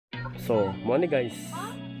So, money guys.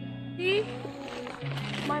 See?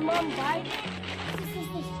 My mom died. This is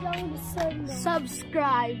the strongest son.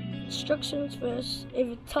 Subscribe. Instructions first,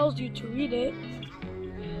 if it tells you to read it.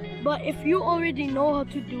 But if you already know how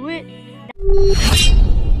to do it,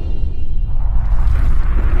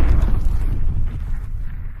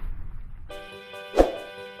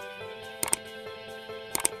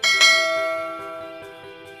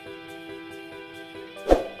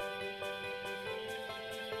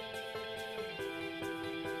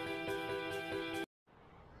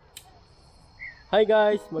 Hi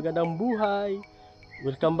guys, magandang buhay.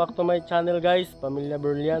 Welcome back to my channel guys, Pamilya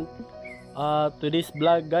Brilliant. Today's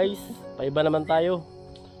vlog guys, paiba naman tayo.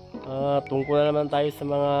 Tungkol na naman tayo sa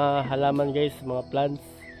mga halaman guys, mga plants.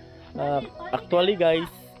 Actually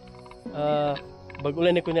guys, bago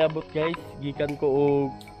lang ko niabot guys, gikan ko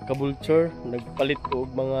og kabulture, nagpalit ko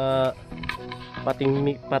og mga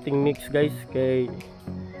pating mix guys, kay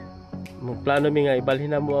magplano mi nga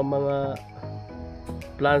ibalhin na mo ang mga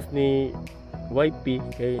plants ni YP,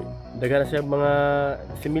 kay daga na siya mga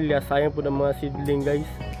similya, sayang po ng mga seedling guys.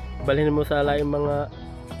 Balhin mo sa laing mga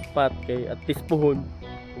pot, kay at least puhon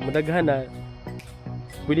kung madaghan na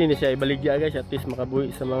pwede na siya ibaligya guys, at least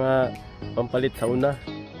makabuhi sa mga pampalit sa una.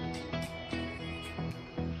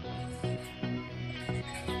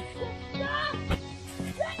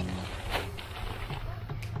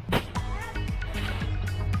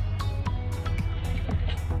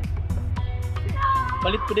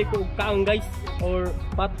 Palit po din ko kaang guys, or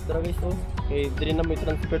pot dara guys, kay dili na may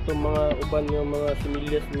transfer to mga uban yung mga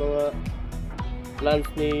similyas, mga plants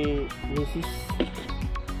ni Mrs.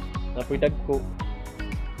 na pwede ko.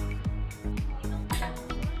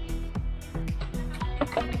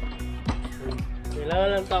 Kailangan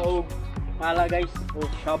lang tao pala guys, o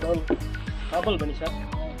shovel. Shovel ba ni siya?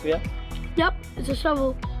 Kuya? yep, it's a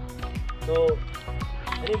shovel. So,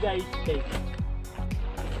 ano guys, okay.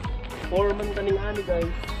 Foreman kaning ani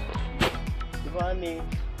guys. Diba ani?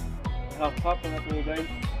 Half-half na ito guys.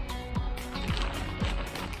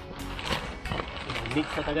 Mix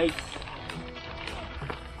na ta guys.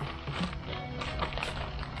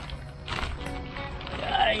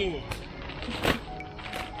 Ay!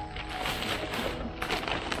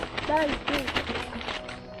 Dahil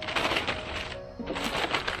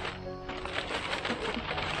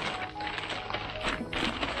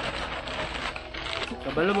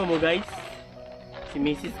kabalo mo guys, si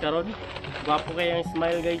Mrs. karon gwapo kaya ang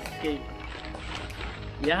smile guys, kay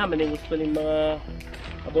yaha man yung gusto ng mga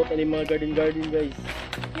about ng mga garden guys.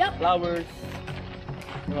 Yep, Flowers,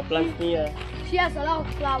 mga plants niya. she has a lot of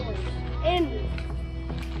flowers. And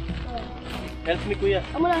Help me kuya.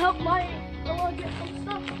 I'm gonna help my, I wanna get some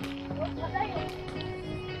stuff.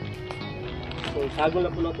 So sagol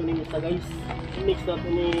na po nato ni isa guys. Mix nato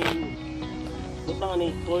ni butang ni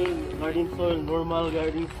soil, garden soil, normal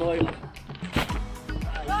garden soil.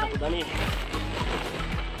 Ay, sa dani.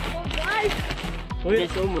 Oh guys! Okay,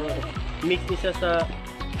 so mix ni siya sa.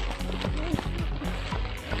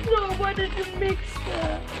 No, why did you mix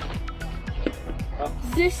that?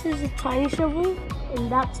 This is a tiny shovel, and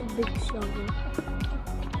that's a big shovel.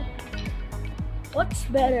 What's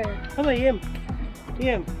better? How about him?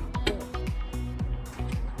 Him.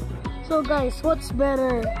 So guys, what's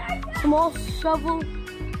better? Small shovel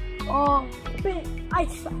or big?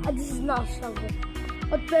 This is not a shovel.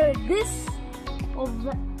 What's better, this or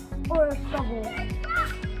a shovel?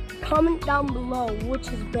 Comment down below which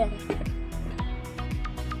is better.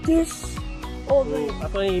 This or this?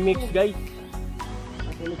 Ato ni mix guys.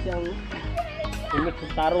 Ato ni siyang mix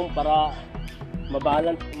sa tarong para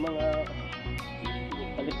mabalance ang mga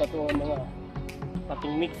palit na itong mga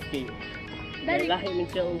pating mix kay. Lahi min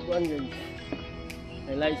siya ang buwan guys.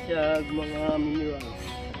 Lahi siya mga minerals.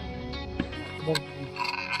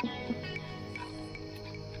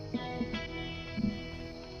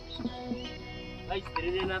 Guys,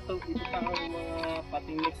 dili na ito iputang ang mga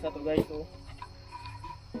pating mix na ito guys.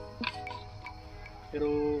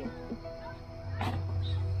 Pero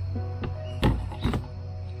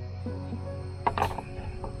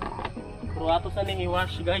ato sa ning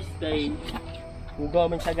i-wash guys, kay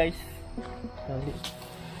hugaw man siya guys.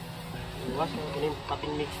 I-wash ang ining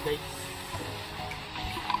pating mix guys.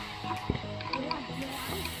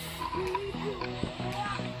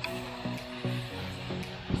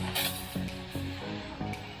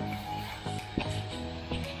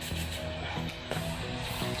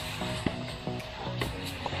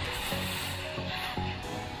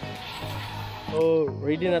 So,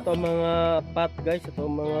 ready na to mga pot guys, ito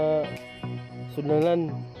mga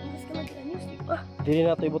sudanan. Dili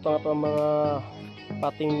na ito ibutang ito ang mga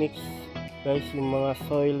potting mix guys, yung mga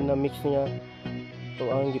soil na mix niya.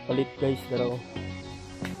 ato ang gipalit guys daro.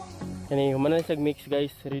 Kani human na siya mix guys,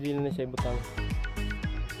 ready na siya butang.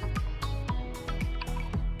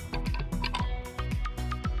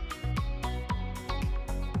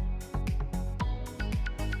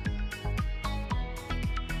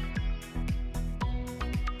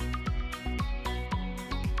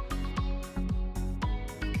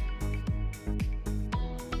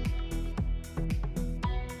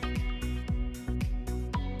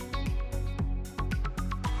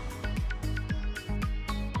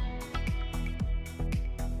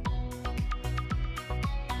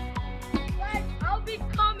 I'll be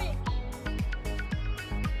coming.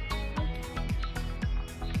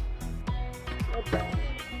 So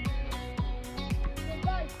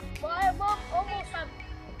guys, my mom almost have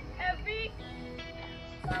every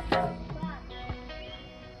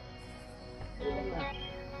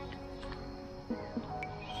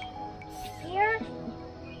here.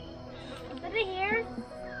 Put it here.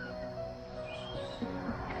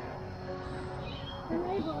 Can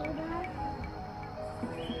I go there?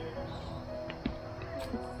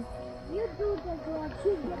 You do the gloves,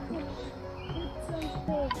 you get to put some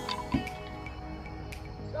space.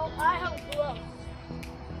 So I have gloves.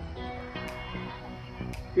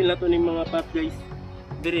 Feel na to ni mga pot guys.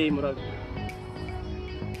 Dire murag.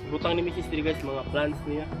 Butang ni Mrs. Diri guys mga plants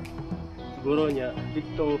niya. Siguro niya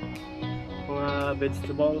dito mga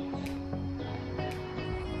vegetable.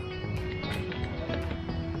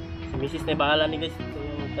 Si Mrs. na bahala ni guys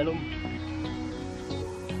yung tanom.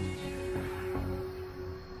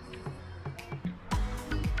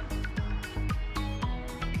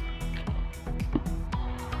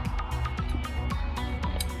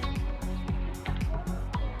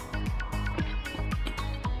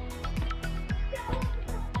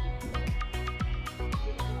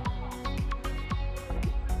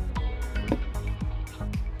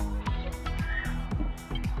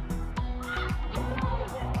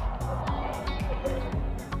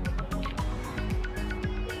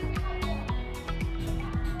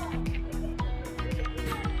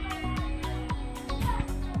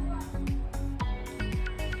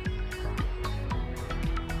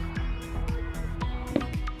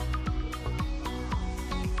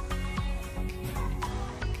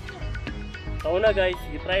 Una guys,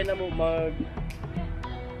 i-try na mo mag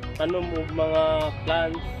tanom og mga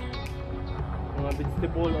plants, mga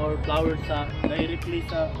vegetable or flowers sa directly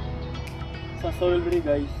sa soil diri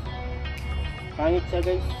guys. Pangit siya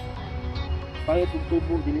guys. Pangit og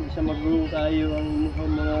tubo, dili siya mag-grow kayo ang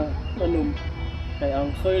mga tanom. Kaya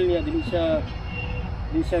ang soil niya dili siya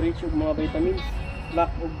rich og mga vitamins, lack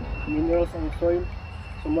of minerals ang soil.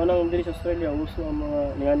 So manang diri sa soil niya uso ang mga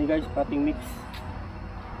ningani guys, potting mix.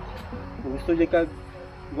 Kung gusto niya kag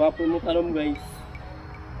gwapo mo tanom guys,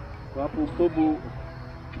 gwapo tubo,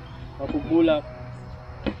 gwapo bulak,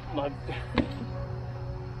 mag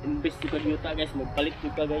invest ka yuta guys, magpalit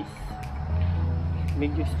ka guys.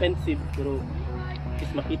 Medyo expensive pero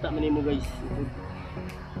is makita man nimo guys.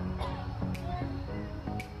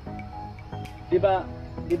 Diba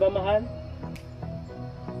mahal?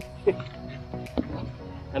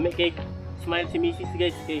 Kami kay smile si Mrs.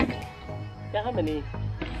 guys kay kaya man eh.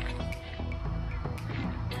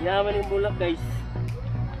 Yaman yung bulak guys.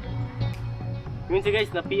 Yun siya guys,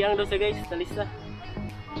 napiyang daw siya guys, nalisa.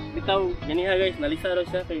 Bitaw, ganiha guys, nalisa daw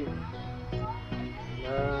siya kay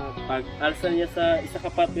pag alsa niya sa isa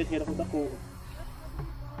kapat guys, hirap ko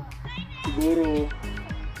siguro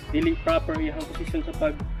dili proper yung position sa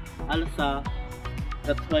pag alsa.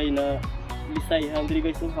 That's why na lisay ang diri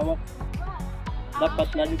guys yung hawak. Dapat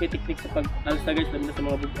na yung technique sa pag alsa guys, labi na sa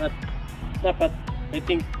mga bugat. Dapat, I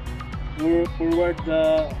think forward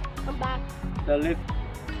the left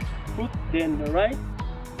foot, then the right.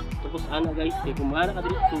 Tapos ana guys, kung maana ka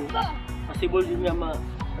dito, possible din nga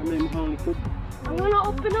ano yung mukhang likod. I'm gonna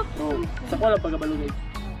open up. So, sa ko lang pagkabalo guys.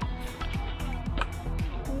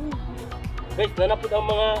 Guys, nanapod ang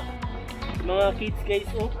mga kids guys,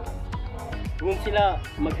 oh. Kung sila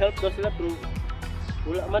mag-help daw sila pero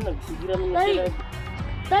wala man, nagsigiran nga sila.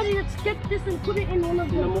 Daddy, let's get this and put it in one of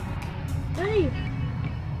them. Daddy.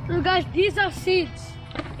 So guys, these are seeds.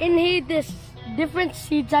 In here, there's different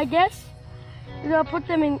seeds, I guess. We're gonna put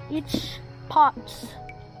them in each pot.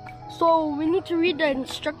 So we need to read the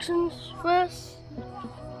instructions first.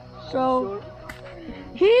 So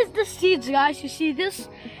here's the seeds, guys. You see this?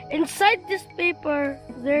 Inside this paper,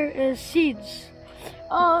 there is seeds.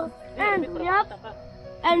 And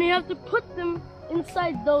you have to put them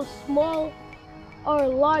inside those small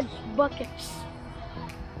or large buckets.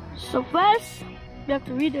 So first, you have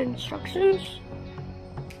to read the instructions.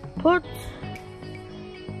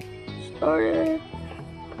 Started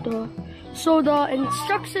the So the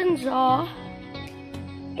instructions are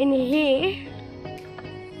in here,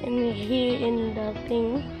 in the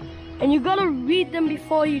thing, and you gotta read them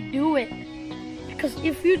before you do it. Because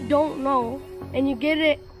if you don't know and you get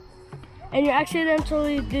it and you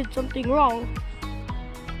accidentally did something wrong,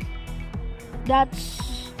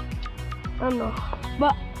 that's, I don't know.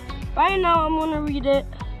 But right now I'm gonna read it.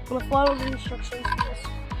 I'm gonna follow the instructions.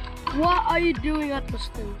 What are you doing at this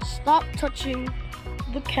thing? Stop touching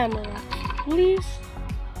the camera, please.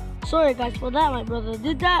 Sorry guys for that, my brother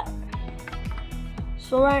did that.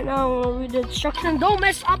 So right now I'm gonna read the instruction. Don't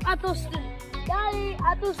mess up, Atostin. Daddy,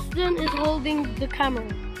 Atostin is holding the camera.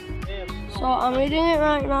 So I'm reading it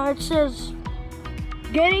right now. It says,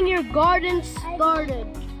 getting your garden started.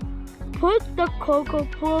 Put the cocoa,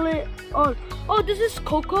 pull it on. Oh, this is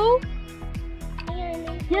cocoa?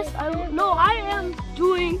 Yes, I am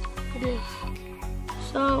doing this.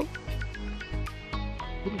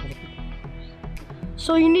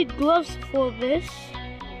 So you need gloves for this.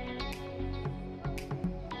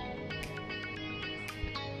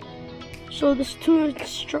 So there's two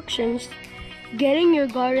instructions. Getting your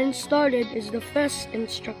garden started is the first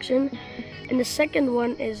instruction, and the second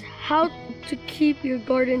one is how to keep your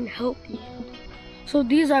garden healthy. So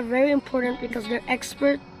these are very important because they're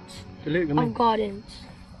experts of gardens.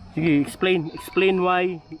 Sige, explain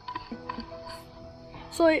why.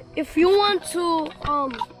 So if you want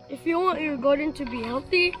your garden to be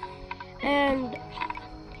healthy, and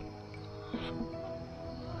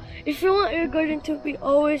if you want your garden to be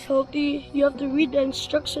always healthy, you have to read the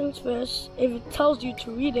instructions first if it tells you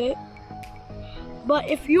to read it.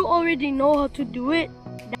 But if you already know how to do it.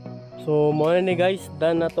 So mo ni guys,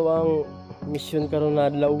 done na to ang mission karon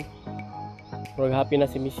na adlaw. Pero happy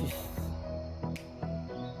na si Mrs.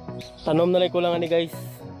 Tanom na lang ko lang ani guys.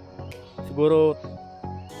 Siguro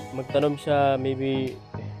magtanom siya maybe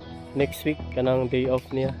next week kanang day off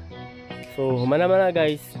niya. So humana man na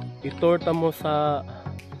guys, itorta mo sa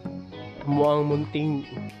muang munting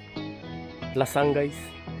lasang guys.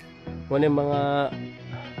 Muna yung mga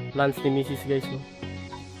plants ni Mrs. guys. No?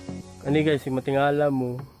 Ani guys, yung matingala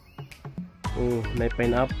mo. Oh, may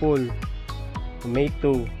pineapple,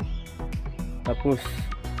 tomato, tapos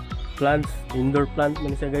plants, indoor plant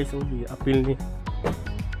man siya guys. Oh, appeal ni.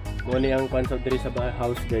 Muna yung concept diri sa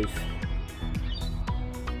house guys.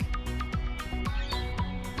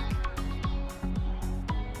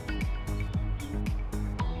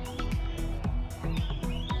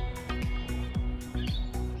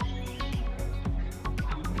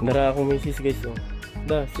 Nara akong Mrs. guys. Oh.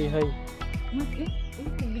 Da, say hi.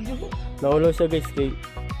 Naulo siya guys kay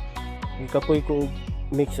kapoy ko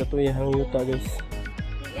mix ato yung yuta guys.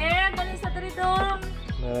 Yeah, galing sa trito.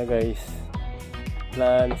 Nara guys.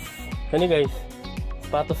 Plants. Kani guys.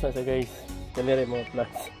 Sapatos na siya guys. Kani rin mga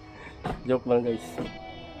plants. Joke lang guys.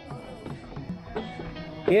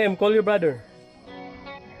 PM, call your brother.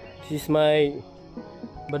 This is my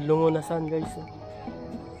badlungo na son guys.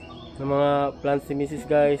 Ng mga plants ni Mrs.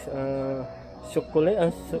 guys.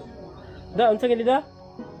 Succulent. Da, unsa gani da?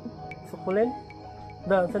 Succulent?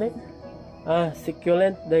 Da, unsa ni?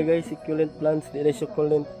 Succulent. Da guys, succulent plants. Di na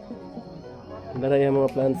succulent. Dara yung mga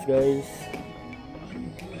plants guys.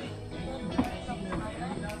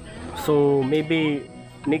 So, maybe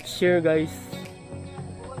next year guys.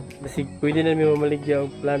 Kasi pwede na may mamaligya ang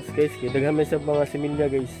plants guys. Kaya daghan man sa mga similya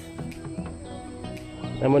guys.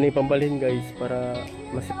 Naman yung pambalhin guys para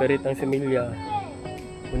masiparate ang similya.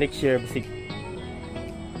 Next year basig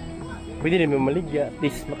pwede na may maligya. At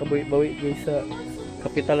least makabawi guys sa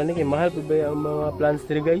kapitalan ni. Kaya mahal pa ba ang mga plants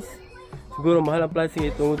dito guys? Siguro mahal ang plants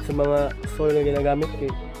nito tungod sa mga soil na ginagamit.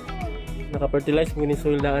 Kaya naka-fertilize mo yung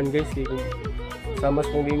soil daan guys. Kaya kung samas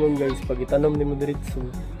mong gingon guys, pag itanom ni mo dito so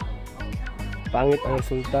pangit ang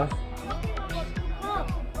resulta.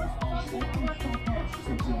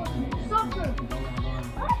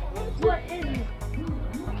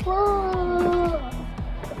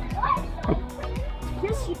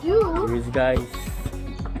 Yes, you do. Cheers guys.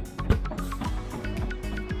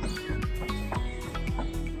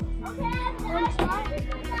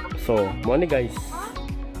 So, mo ni guys.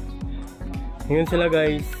 Ngayon sila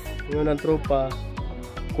guys, ngayon ang tropa.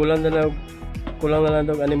 Kulang na lang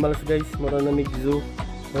daw animals guys. Mura na mig-zoo.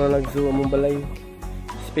 Mura nag-zoo among balay.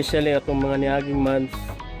 Especially atong mga niaging months.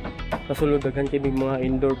 Kasulod daghan kay mga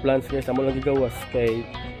indoor plants guys. Amo lang gigawas kay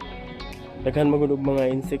daghan magud og mga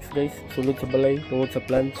insects guys sulod sa balay tungod sa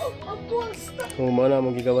plants. So mo na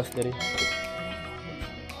mong gigawas diri.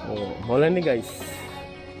 Oh, mo lang ni guys.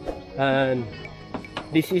 And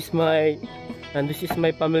this is my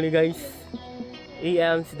family guys. Si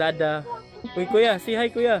Dada. Uy kuya, say hi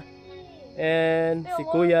kuya. And si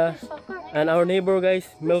kuya. And our neighbor guys,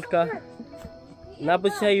 Milka.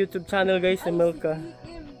 Napos siya YouTube channel guys, si Milka.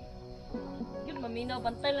 Yun, maminaw.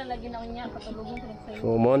 Bantay lang lagi na niya. Patulogong ko sa'yo.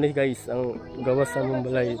 So mo ni guys ang gawas sa mong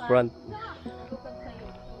balay front.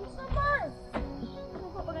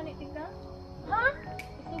 Sugo pa ganit ka? Ha?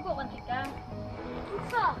 Sugo pa ka?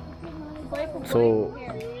 Isa. So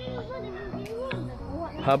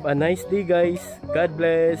have a nice day guys. God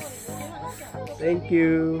bless. Thank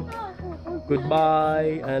you.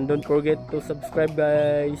 Goodbye, and don't forget to subscribe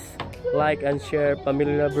guys, like and share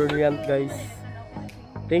Pamilya Brilliant guys.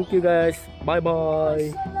 Thank you guys. Bye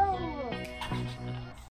bye.